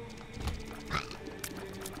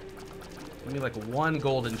 Give me like 1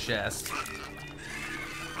 golden chest.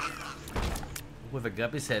 With a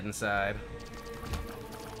guppy's head inside.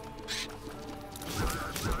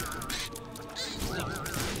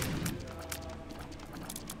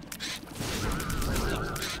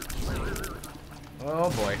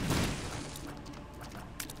 boy.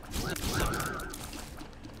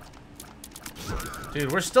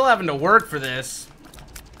 Dude, we're still having to work for this.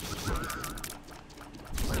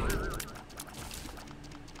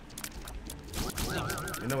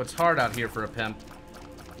 You know it's hard out here for a pimp.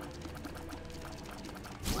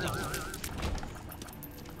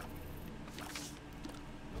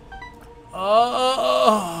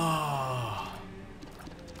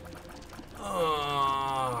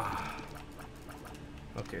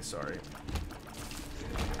 Okay, sorry.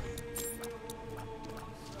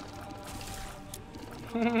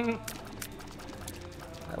 I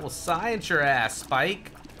will science your ass,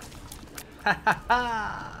 Spike. Ha ha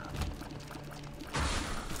ha.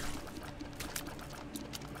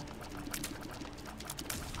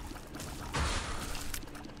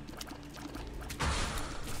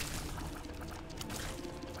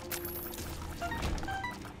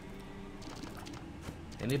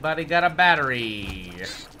 Anybody got a battery?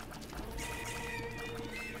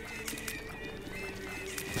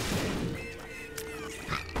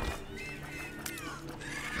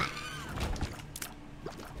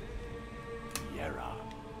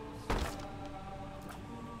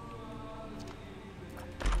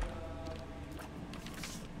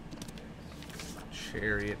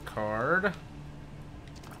 Chariot card.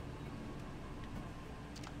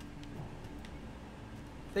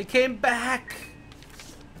 They came back!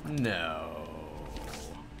 No.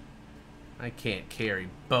 I can't carry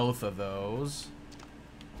both of those.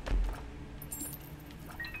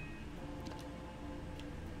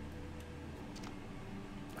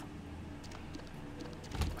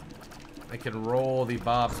 I can roll the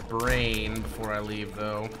Bob's brain before I leave,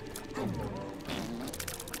 though.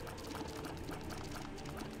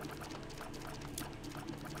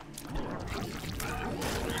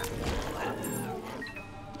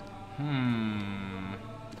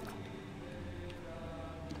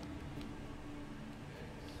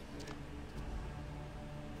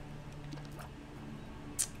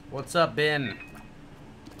 What's up, Ben?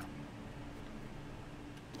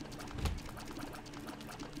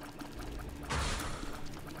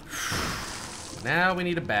 Now we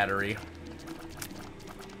need a battery.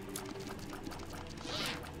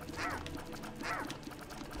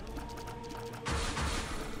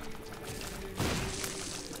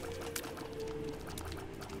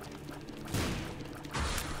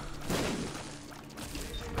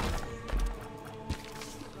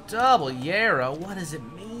 Double Yarrow, what does it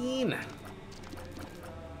mean?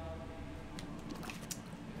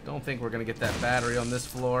 Don't think we're gonna get that battery on this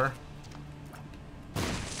floor.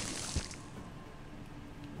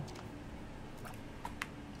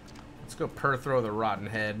 Let's go throw the rotten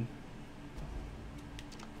head.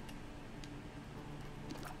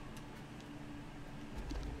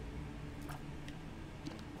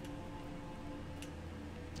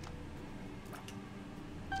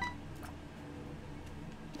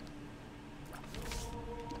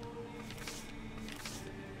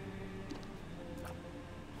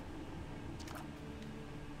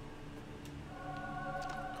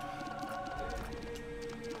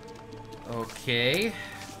 Okay. You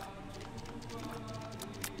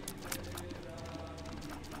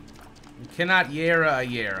cannot Yara a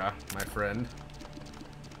Yara, my friend.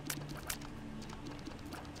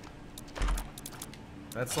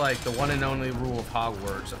 That's like the one and only rule of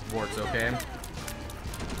Hogwarts, okay? I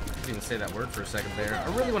didn't even say that word for a second there.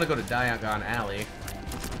 I really want to go to Diagon Alley.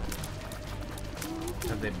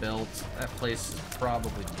 Have they built? That place is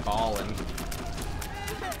probably ballin'.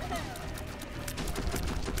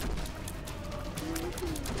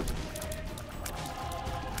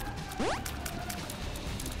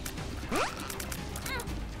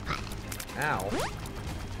 Ow.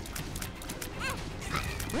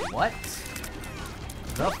 What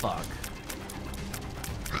the fuck?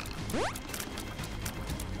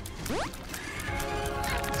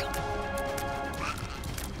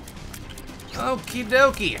 Okie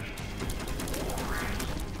dokie.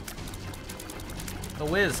 The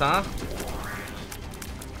whiz, huh?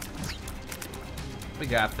 We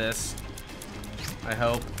got this. I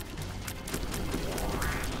hope.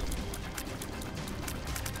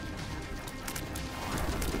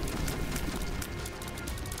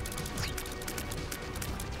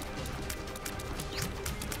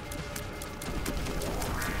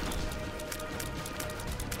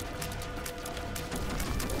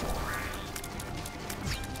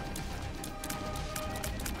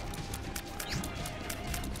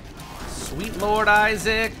 Sweet Lord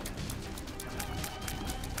Isaac.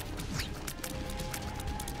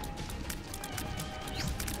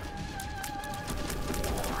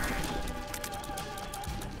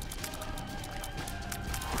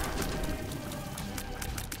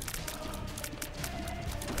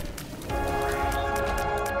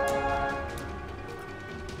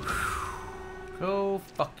 Go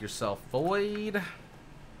fuck yourself, Void.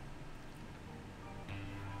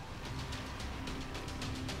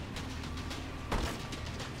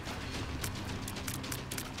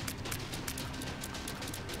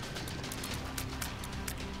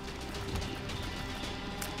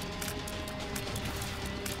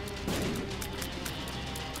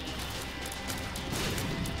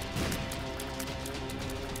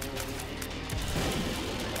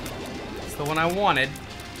 It's the one I wanted.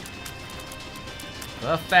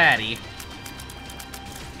 The fatty.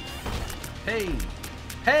 Hey!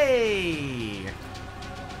 Hey!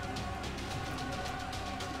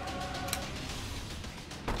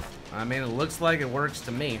 I mean, it looks like it works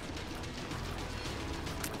to me.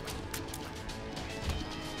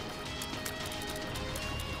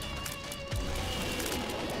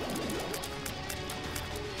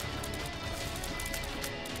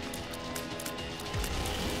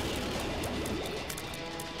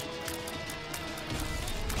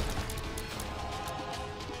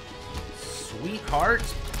 Sweetheart,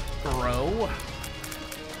 bro.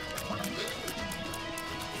 I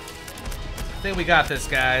think we got this,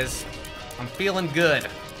 guys. I'm feeling good.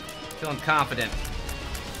 Feeling confident.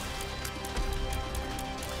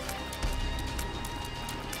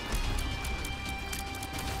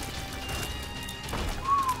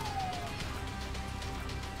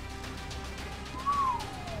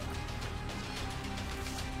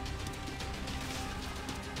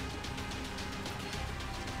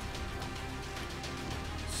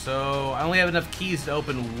 So, I only have enough keys to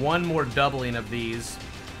open one more doubling of these.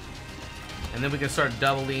 And then we can start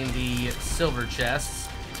doubling the silver chests.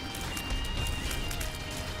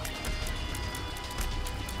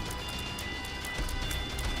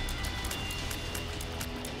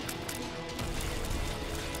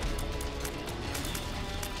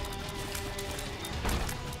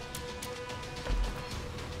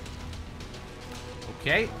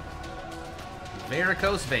 Okay.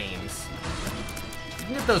 Varicose veins. You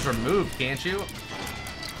can get those removed, can't you?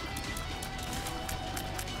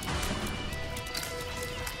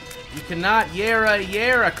 You cannot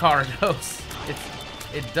Yera Cardos.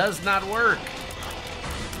 It does not work.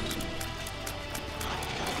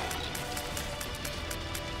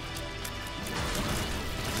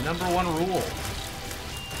 Number one rule.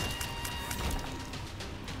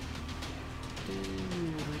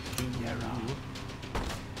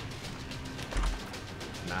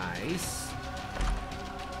 Nice.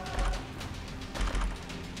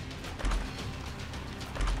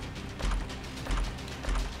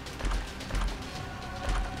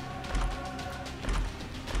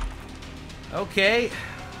 Okay,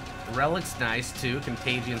 Relic's nice too.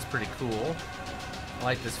 Contagion's pretty cool. I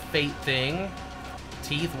like this Fate thing.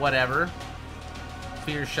 Teeth, whatever.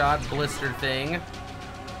 Fear Shot, Blister thing.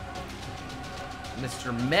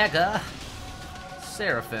 Mr. Mega.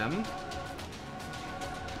 Seraphim.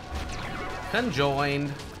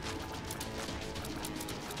 Conjoined.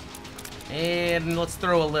 And let's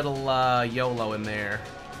throw a little YOLO in there.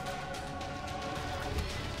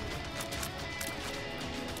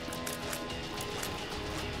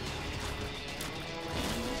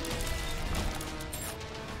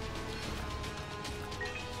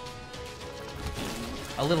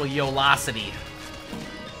 A little Yolosity.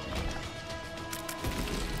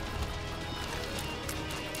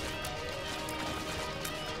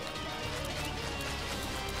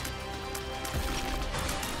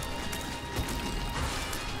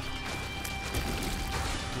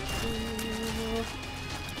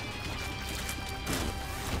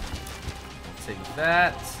 Take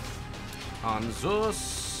that. On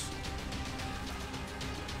Zeus.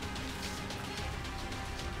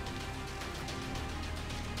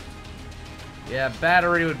 Yeah,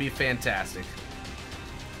 battery would be fantastic.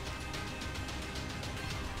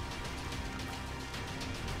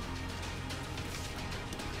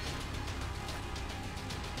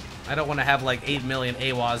 I don't want to have like 8 million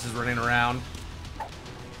AWASs running around.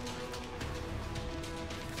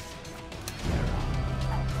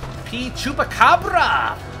 P.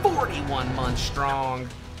 Chupacabra! 41 months strong.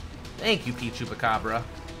 Thank you, P. Chupacabra.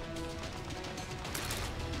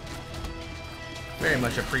 Very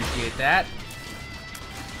much appreciate that.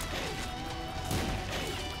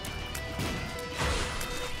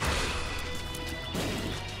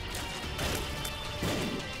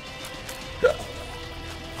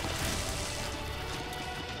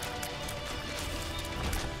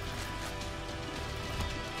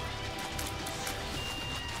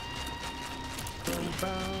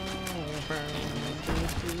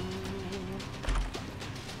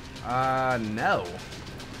 No.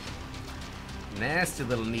 Nasty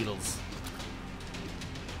little needles.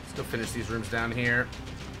 Let's go finish these rooms down here.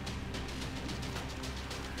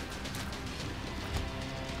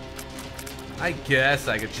 I guess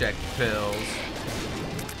I could check pills.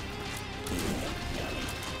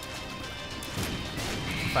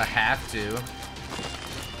 If I have to.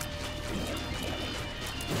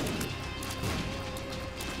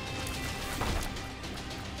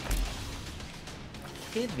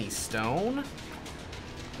 Kidney stone?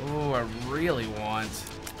 Oh, I really want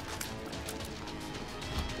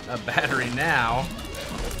a battery now.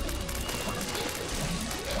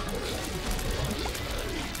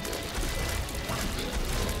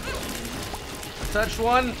 Touch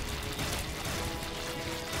one.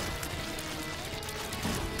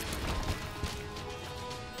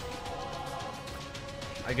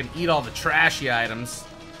 I can eat all the trashy items.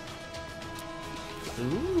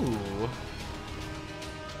 Ooh.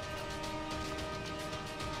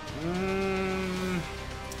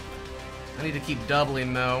 I need to keep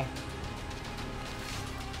doubling though.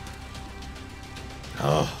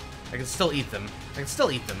 Oh, I can still eat them. I can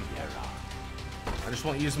still eat them. I just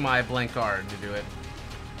won't use my blank card to do it.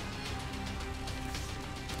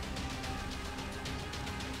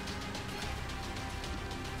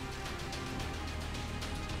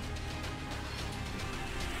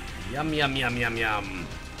 Yum, yum, yum, yum, yum.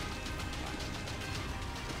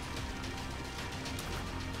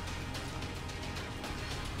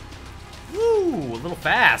 Woo, a little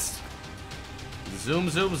fast. Zoom,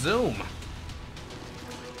 zoom, zoom.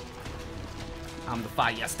 I'm the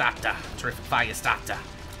fire starter. Terrific fire starter.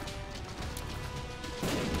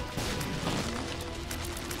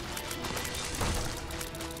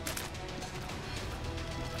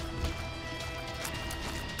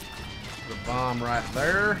 The bomb right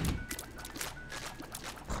there.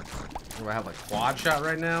 Do I have like quad shot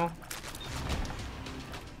right now?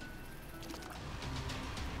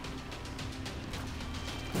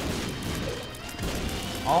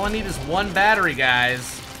 All I need is one battery,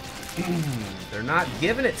 guys. They're not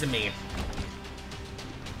giving it to me.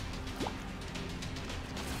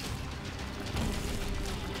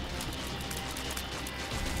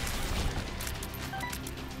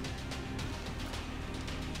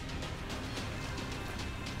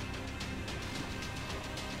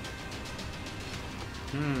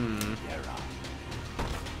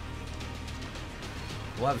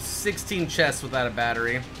 We'll have 16 chests without a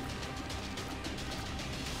battery.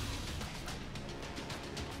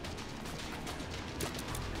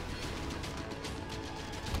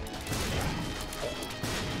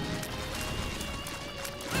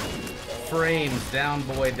 Frames down,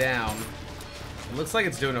 boy, down. It looks like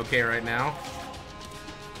it's doing okay right now.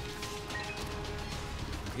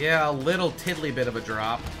 Yeah, a little tiddly bit of a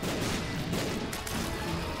drop.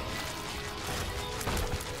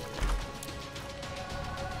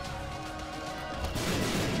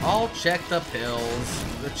 I'll check the pills.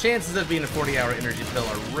 The chances of being a 40-hour energy pill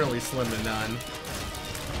are really slim to none.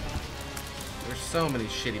 There's so many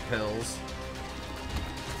shitty pills.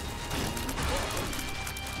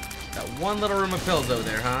 Got one little room of pills over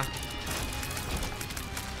there, huh?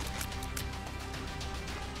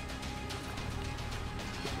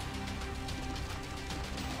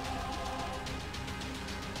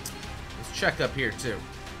 Let's check up here, too.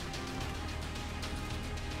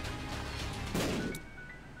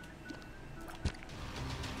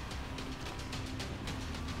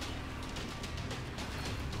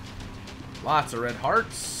 Lots of red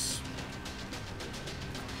hearts.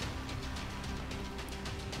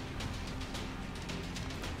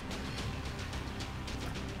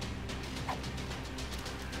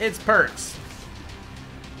 It's perks.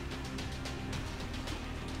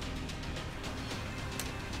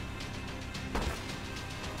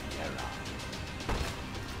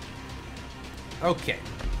 Okay.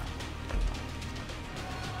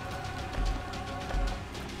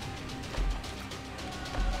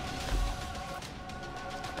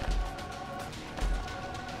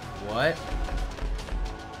 What?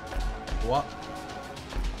 What?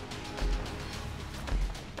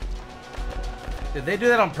 Did they do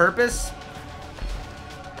that on purpose?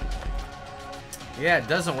 Yeah, it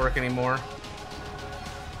doesn't work anymore.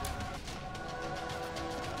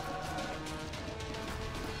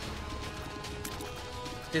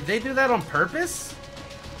 Did they do that on purpose?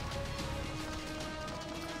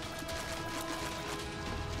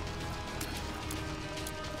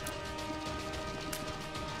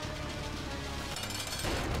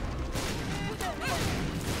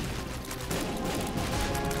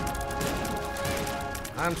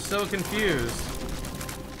 I'm so confused.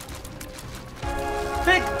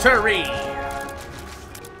 Victory!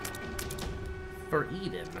 For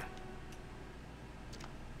Eden.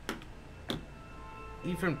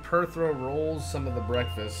 Even Perthrow rolls some of the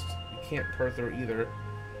breakfast. You can't Perthrow either.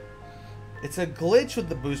 It's a glitch with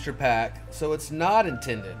the booster pack, so it's not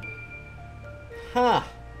intended. Huh.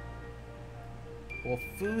 Well,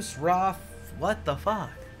 Foos, Roth, what the fuck?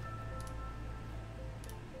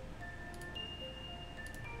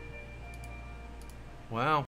 Wow.